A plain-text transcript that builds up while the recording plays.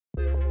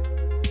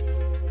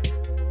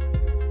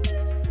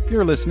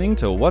You're listening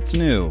to What's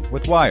New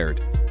with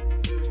Wired.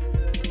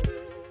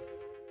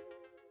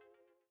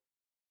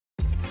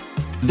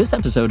 This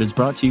episode is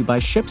brought to you by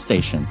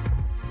ShipStation.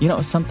 You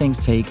know, some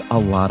things take a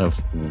lot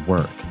of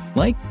work,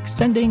 like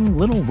sending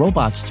little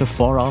robots to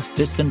far-off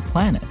distant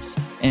planets.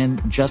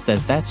 And just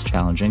as that's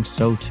challenging,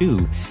 so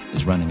too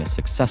is running a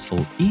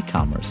successful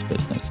e-commerce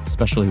business,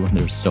 especially when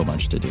there's so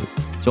much to do.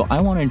 So I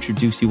want to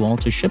introduce you all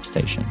to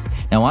ShipStation.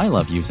 Now, I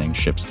love using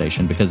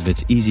ShipStation because of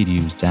its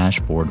easy-to-use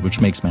dashboard,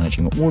 which makes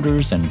managing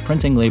orders and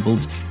printing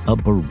labels a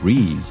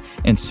breeze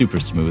and super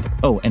smooth.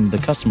 Oh, and the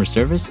customer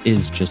service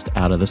is just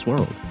out of this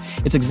world.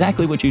 It's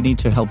exactly what you need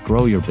to help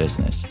grow your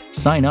business.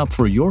 Sign up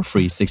for your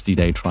free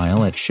 60-day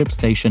trial at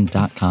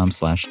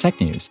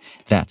shipstation.com/technews.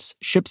 That's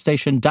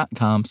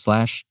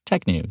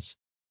shipstation.com/technews.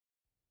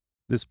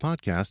 This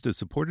podcast is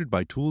supported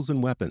by Tools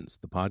and Weapons,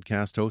 the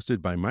podcast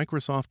hosted by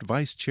Microsoft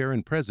Vice Chair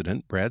and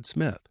President Brad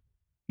Smith.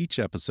 Each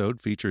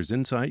episode features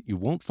insight you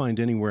won't find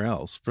anywhere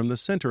else from the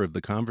center of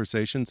the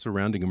conversation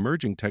surrounding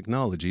emerging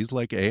technologies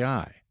like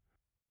AI.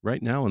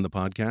 Right now on the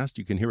podcast,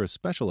 you can hear a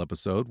special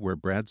episode where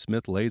Brad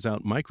Smith lays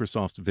out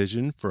Microsoft's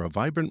vision for a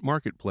vibrant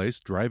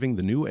marketplace driving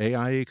the new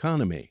AI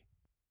economy.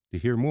 To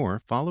hear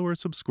more, follow or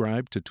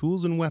subscribe to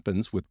Tools and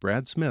Weapons with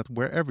Brad Smith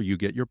wherever you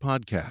get your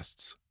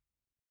podcasts.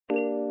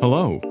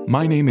 Hello,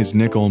 my name is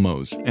Nick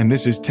Olmos, and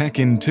this is Tech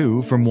in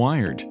 2 from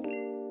Wired.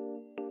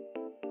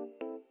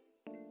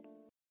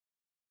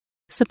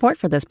 Support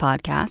for this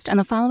podcast and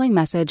the following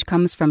message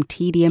comes from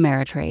TD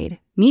Ameritrade.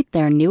 Meet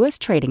their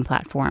newest trading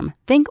platform,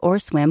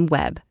 Thinkorswim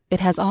Web. It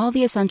has all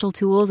the essential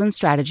tools and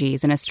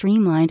strategies in a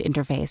streamlined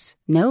interface.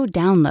 No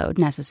download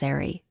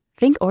necessary.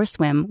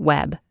 Thinkorswim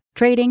Web.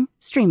 Trading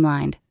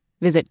streamlined.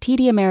 Visit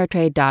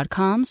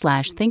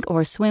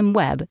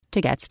tdameritrade.com/thinkorswimweb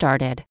to get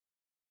started.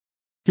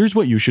 Here's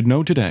what you should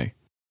know today.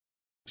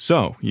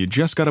 So, you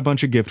just got a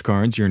bunch of gift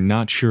cards you're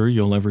not sure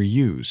you'll ever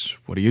use.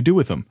 What do you do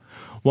with them?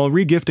 While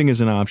regifting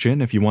is an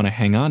option, if you want to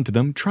hang on to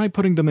them, try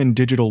putting them in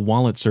digital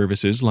wallet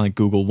services like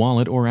Google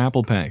Wallet or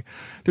Apple Pay.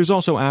 There's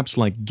also apps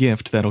like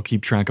Gift that'll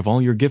keep track of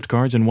all your gift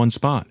cards in one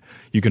spot.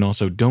 You can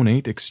also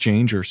donate,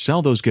 exchange, or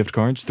sell those gift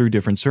cards through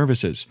different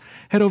services.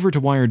 Head over to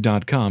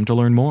Wired.com to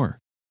learn more.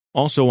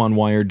 Also on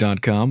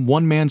Wired.com,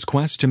 one man's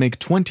quest to make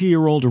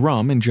 20-year-old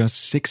rum in just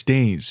 6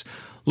 days.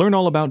 Learn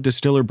all about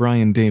distiller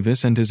Brian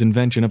Davis and his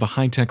invention of a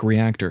high-tech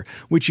reactor,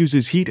 which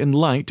uses heat and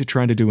light to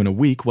try to do in a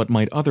week what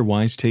might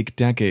otherwise take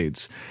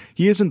decades.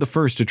 He isn't the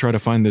first to try to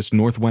find this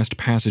Northwest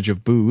Passage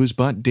of booze,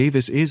 but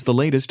Davis is the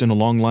latest in a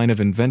long line of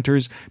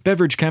inventors,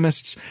 beverage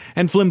chemists,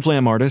 and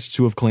flim-flam artists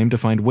who have claimed to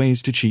find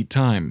ways to cheat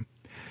time.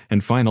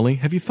 And finally,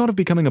 have you thought of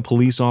becoming a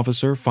police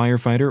officer,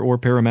 firefighter, or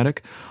paramedic?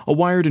 A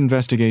Wired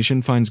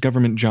investigation finds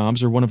government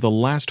jobs are one of the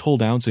last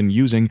holdouts in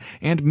using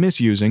and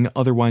misusing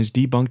otherwise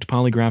debunked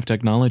polygraph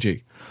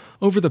technology.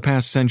 Over the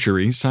past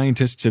century,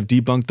 scientists have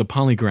debunked the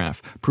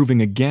polygraph,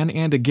 proving again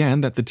and again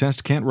that the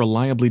test can't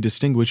reliably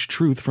distinguish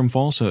truth from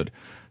falsehood.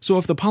 So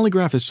if the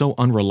polygraph is so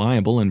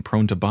unreliable and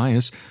prone to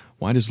bias,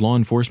 why does law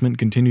enforcement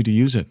continue to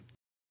use it?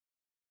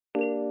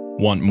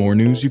 Want more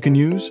news you can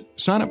use?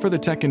 Sign up for the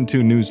Tech in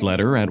 2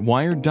 newsletter at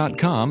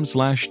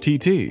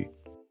wired.com/TT.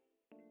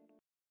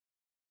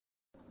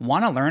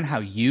 Want to learn how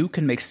you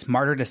can make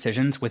smarter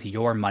decisions with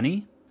your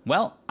money?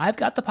 Well, I've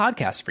got the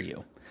podcast for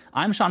you.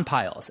 I'm Sean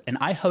Piles, and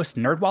I host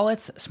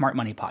NerdWallet's Smart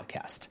Money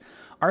Podcast.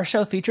 Our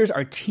show features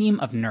our team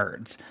of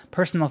nerds,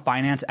 personal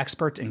finance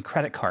experts in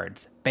credit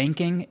cards,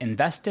 banking,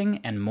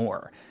 investing, and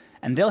more.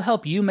 And they'll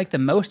help you make the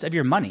most of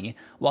your money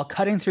while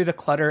cutting through the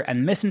clutter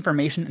and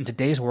misinformation in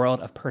today's world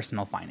of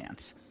personal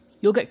finance.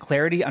 You'll get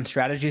clarity on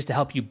strategies to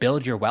help you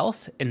build your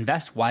wealth,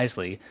 invest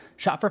wisely,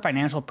 shop for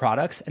financial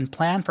products, and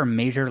plan for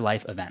major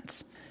life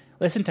events.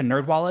 Listen to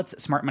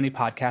NerdWallet's Smart Money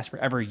Podcast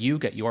wherever you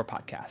get your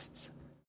podcasts.